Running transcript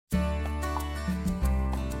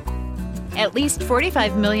At least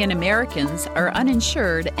 45 million Americans are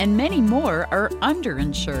uninsured and many more are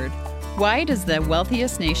underinsured. Why does the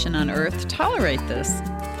wealthiest nation on earth tolerate this?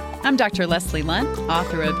 I'm Dr. Leslie Lunt,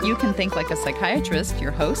 author of You Can Think Like a Psychiatrist, your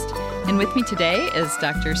host, and with me today is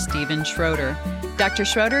Dr. Stephen Schroeder. Dr.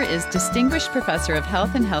 Schroeder is Distinguished Professor of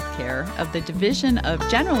Health and Healthcare of the Division of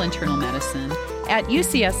General Internal Medicine at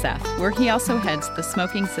UCSF, where he also heads the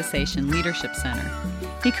Smoking Cessation Leadership Center.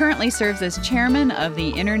 He currently serves as chairman of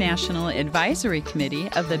the International Advisory Committee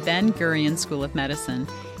of the Ben-Gurion School of Medicine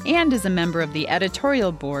and is a member of the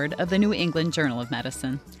editorial board of the New England Journal of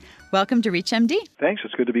Medicine. Welcome to ReachMD. Thanks.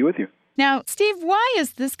 It's good to be with you. Now, Steve, why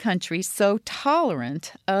is this country so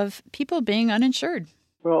tolerant of people being uninsured?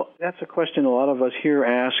 Well, that's a question a lot of us here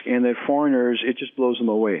ask, and that foreigners, it just blows them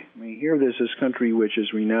away. I mean, here there's this country which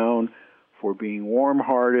is renowned for being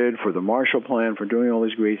warm-hearted, for the Marshall Plan, for doing all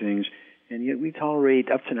these great things, and yet we tolerate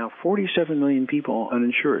up to now 47 million people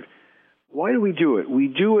uninsured. Why do we do it? We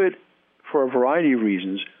do it for a variety of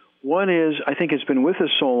reasons. One is, I think it's been with us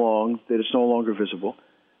so long that it's no longer visible.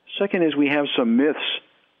 Second is we have some myths.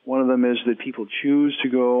 One of them is that people choose to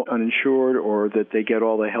go uninsured or that they get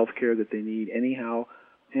all the health care that they need anyhow.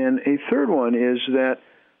 And a third one is that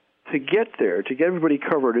to get there, to get everybody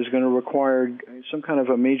covered, is going to require some kind of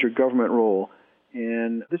a major government role.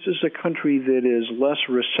 And this is a country that is less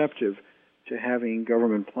receptive to having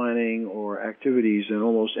government planning or activities than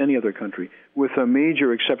almost any other country, with a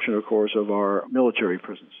major exception, of course, of our military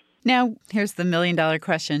presence. Now, here's the million-dollar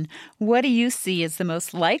question. What do you see as the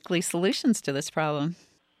most likely solutions to this problem?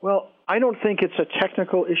 Well, I don't think it's a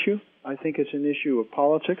technical issue. I think it's an issue of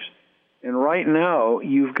politics. And right now,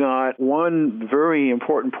 you've got one very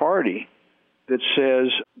important party that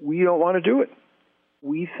says, we don't want to do it.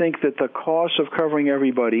 We think that the cost of covering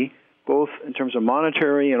everybody, both in terms of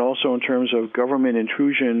monetary and also in terms of government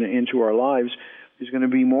intrusion into our lives, is going to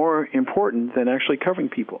be more important than actually covering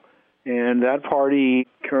people. And that party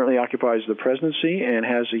currently occupies the presidency and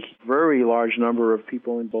has a very large number of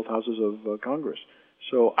people in both houses of Congress.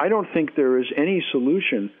 So I don't think there is any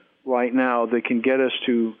solution right now that can get us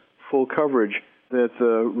to full coverage that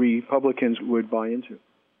the Republicans would buy into.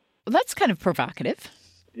 Well, that's kind of provocative.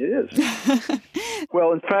 It is.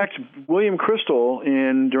 Well, in fact, William Kristol,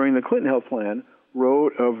 during the Clinton Health Plan,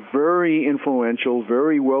 wrote a very influential,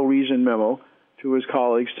 very well-reasoned memo to his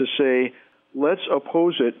colleagues to say, let's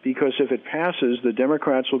oppose it because if it passes, the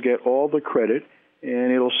Democrats will get all the credit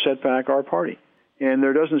and it'll set back our party. And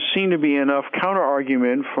there doesn't seem to be enough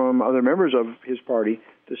counter-argument from other members of his party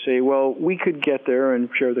to say, well, we could get there and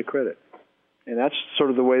share the credit. And that's sort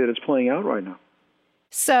of the way that it's playing out right now.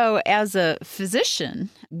 So as a physician,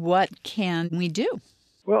 what can we do?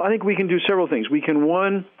 Well, I think we can do several things. We can,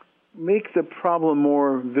 one, make the problem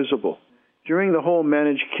more visible. During the whole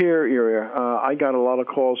managed care era, I got a lot of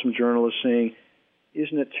calls from journalists saying,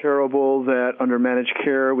 isn't it terrible that under managed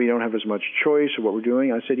care we don't have as much choice of what we're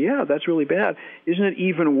doing? I said, yeah, that's really bad. Isn't it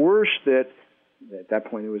even worse that at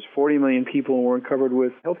that point it was 40 million people who weren't covered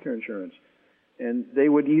with health care insurance? And they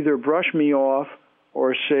would either brush me off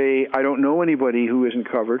or say, I don't know anybody who isn't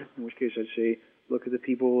covered, in which case I'd say, look at the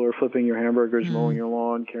people who are flipping your hamburgers, mowing your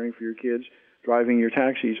lawn, caring for your kids, driving your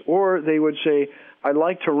taxis. Or they would say, I'd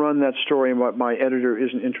like to run that story, but my editor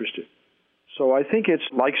isn't interested. So I think it's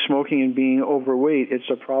like smoking and being overweight. It's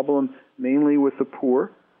a problem mainly with the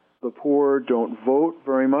poor. The poor don't vote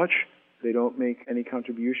very much. They don't make any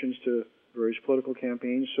contributions to various political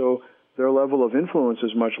campaigns, so their level of influence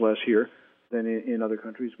is much less here than in other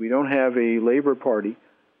countries. We don't have a labor party,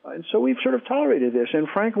 and so we've sort of tolerated this. And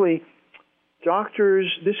frankly, doctors,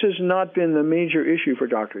 this has not been the major issue for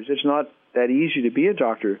doctors. It's not that easy to be a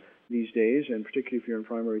doctor these days, and particularly if you're in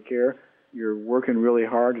primary care, you're working really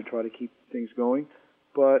hard to try to keep things going.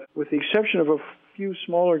 But with the exception of a few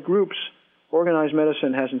smaller groups, organized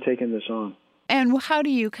medicine hasn't taken this on. And how do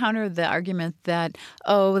you counter the argument that,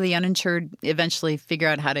 the uninsured eventually figure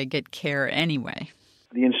out how to get care anyway?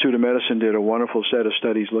 The Institute of Medicine did a wonderful set of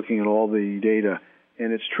studies looking at all the data.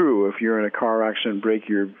 And it's true, if you're in a car accident, break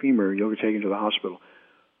your femur, you'll be taken to the hospital.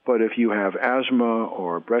 But if you have asthma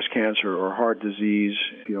or breast cancer or heart disease,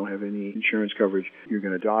 if you don't have any insurance coverage, you're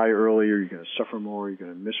going to die earlier, you're going to suffer more, you're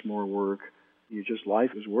going to miss more work.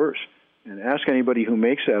 Life is worse. And ask anybody who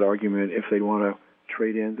makes that argument if they want to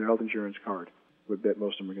trade in their health insurance card. I would bet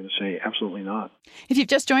most of them are going to say absolutely not. If you've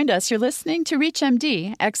just joined us, you're listening to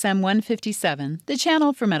ReachMD XM 157, the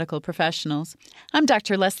channel for medical professionals. I'm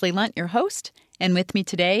Dr. Leslie Lunt, your host, and with me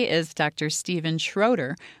today is Dr. Stephen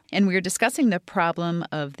Schroeder, and we're discussing the problem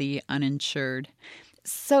of the uninsured.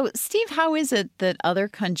 So, Steve, how is it that other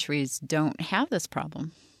countries don't have this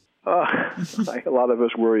problem? A lot of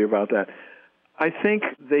us worry about that. I think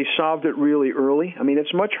they solved it really early. I mean,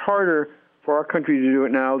 it's much harder for our country to do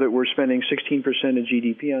it now that we're spending 16% of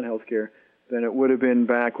GDP on healthcare than it would have been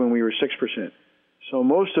back when we were 6%. So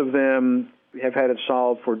most of them have had it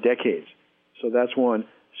solved for decades. So that's one.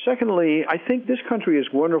 Secondly, I think this country is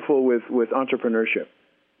wonderful with entrepreneurship.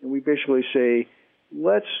 And we basically say,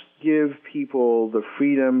 let's give people the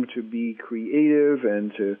freedom to be creative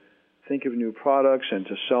and to think of new products and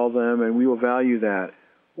to sell them, and we will value that.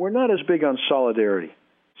 We're not as big on solidarity.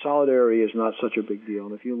 Solidarity is not such a big deal.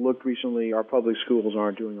 And if you looked recently, our public schools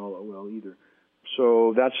aren't doing all that well either.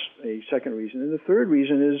 So that's a second reason. And the third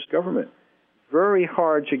reason is government. Very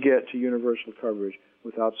hard to get to universal coverage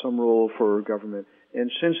without some role for government. And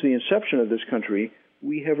since the inception of this country,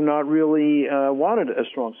 we have not really wanted a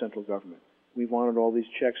strong central government. We've wanted all these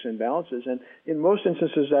checks and balances. And in most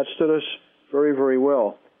instances, that stood us very, very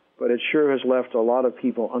well. But it sure has left a lot of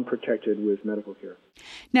people unprotected with medical care.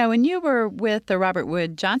 Now, when you were with the Robert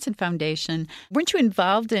Wood Johnson Foundation, weren't you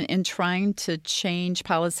involved in trying to change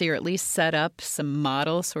policy or at least set up some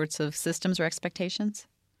model sorts of systems or expectations?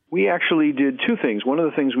 We actually did two things. One of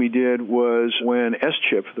the things we did was when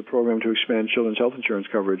SCHIP, the Program to Expand Children's Health Insurance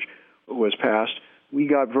Coverage, was passed, we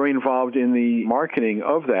got very involved in the marketing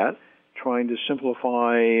of that, trying to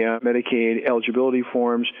simplify Medicaid eligibility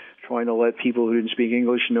forms, trying to let people who didn't speak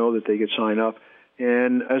English know that they could sign up.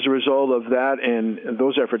 And as a result of that and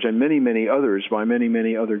those efforts and many, many others by many,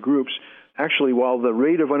 many other groups, actually, while the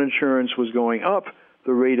rate of uninsurance was going up,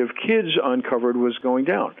 the rate of kids uncovered was going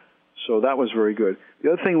down. So that was very good.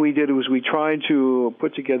 The other thing we did was we tried to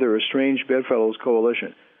put together a strange bedfellows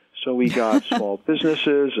coalition. So we got small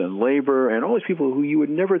businesses and labor and all these people who you would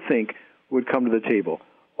never think would come to the table,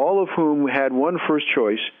 all of whom had one first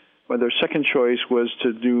choice, but their second choice was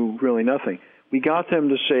to do really nothing. We got them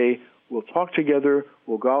to say, we'll talk together,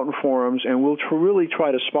 we'll go out in forums, and we'll really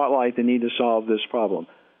try to spotlight the need to solve this problem.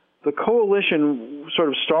 The coalition sort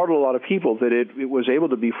of startled a lot of people that it was able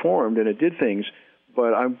to be formed and it did things,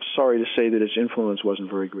 but I'm sorry to say that its influence wasn't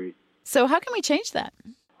very great. So how can we change that?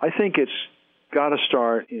 I think it's got to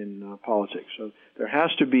start in politics. So there has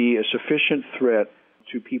to be a sufficient threat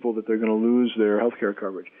to people that they're going to lose their health care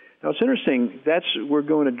coverage. Now, it's interesting. We're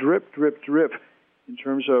going to drip, drip, drip in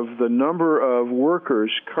terms of the number of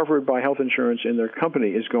workers covered by health insurance in their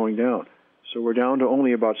company is going down. So we're down to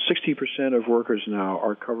only about 60% of workers now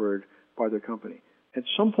are covered by their company. At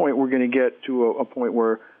some point, we're going to get to a point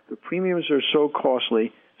where the premiums are so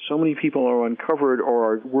costly, so many people are uncovered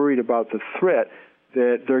or are worried about the threat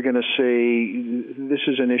that they're going to say, this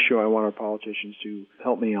is an issue I want our politicians to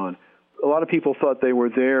help me on. A lot of people thought they were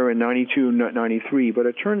there in 92, 93, but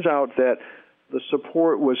it turns out that the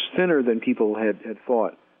support was thinner than people had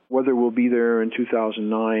thought. Whether we'll be there in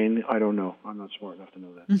 2009, I don't know. I'm not smart enough to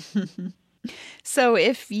know that. So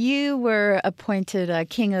if you were appointed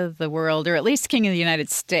king of the world, or at least king of the United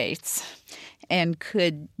States, and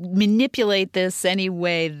could manipulate this any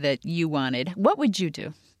way that you wanted, what would you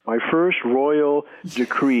do? My first royal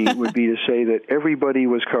decree would be to say that everybody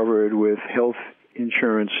was covered with health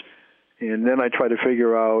insurance, and then I try to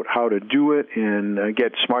figure out how to do it and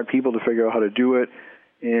get smart people to figure out how to do it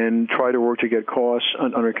and try to work to get costs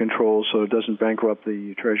under control so it doesn't bankrupt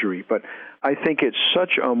the Treasury. But I think it's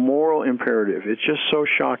such a moral imperative. It's just so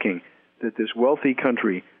shocking that this wealthy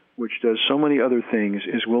country, which does so many other things,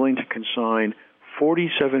 is willing to consign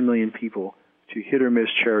 47 million people to hit-or-miss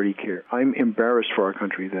charity care. I'm embarrassed for our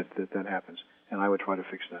country that happens, and I would try to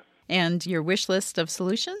fix that. And your wish list of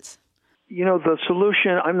solutions? You know, the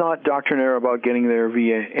solution, I'm not doctrinaire about getting there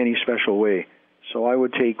via any special way. So I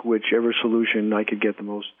would take whichever solution I could get the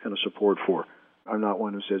most kind of support for. I'm not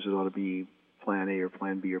one who says it ought to be Plan A or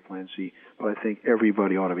Plan B or Plan C, but I think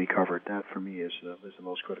everybody ought to be covered. That, for me, is the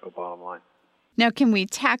most critical bottom line. Now, can we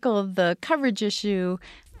tackle the coverage issue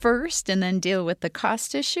first and then deal with the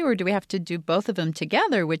cost issue, or do we have to do both of them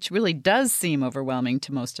together, which really does seem overwhelming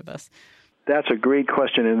to most of us? That's a great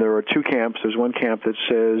question, and there are two camps. There's one camp that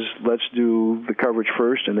says, let's do the coverage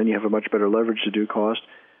first, and then you have a much better leverage to do cost.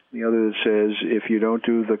 The other that says, if you don't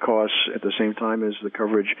do the costs at the same time as the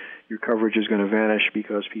coverage, your coverage is going to vanish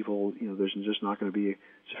because people, there's just not going to be a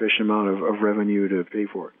sufficient amount of revenue to pay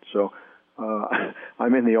for it. So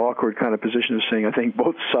I'm in the awkward kind of position of saying I think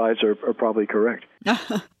both sides are probably correct.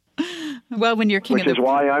 Well, when you're king Which is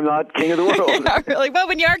why I'm not king of the world. Not really. Well,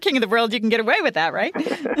 when you are king of the world, you can get away with that, right?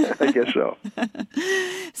 I guess so.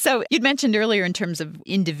 So you'd mentioned earlier in terms of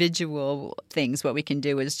individual things, what we can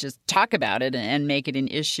do is just talk about it and make it an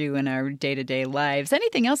issue in our day-to-day lives.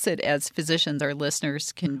 Anything else that as physicians, our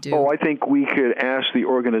listeners can do? Oh, I think we could ask the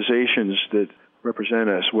organizations that represent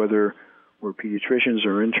us whether we're pediatricians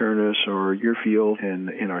or internists or your field and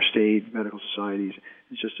in our state medical societies,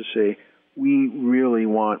 is just to say, we really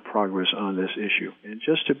want progress on this issue. And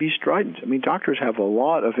just to be strident. I mean, doctors have a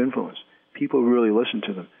lot of influence. People really listen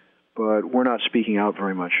to them. But we're not speaking out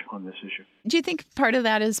very much on this issue. Do you think part of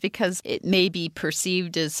that is because it may be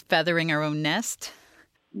perceived as feathering our own nest?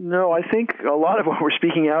 No, I think a lot of what we're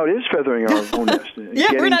speaking out is feathering our own nest.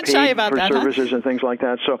 Yeah, we're not shy about that. Getting paid for services and things like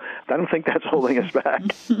that. So I don't think that's holding us back.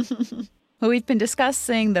 Well, we've been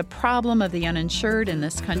discussing the problem of the uninsured in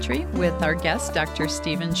this country with our guest, Dr.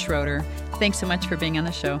 Stephen Schroeder. Thanks so much for being on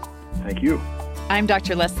the show. Thank you. I'm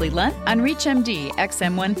Dr. Leslie Lunt on ReachMD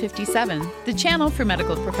XM157, the channel for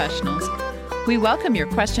medical professionals. We welcome your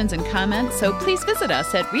questions and comments, so please visit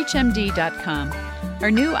us at reachmd.com.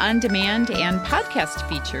 Our new on-demand and podcast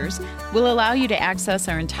features will allow you to access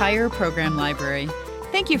our entire program library.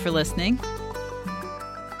 Thank you for listening.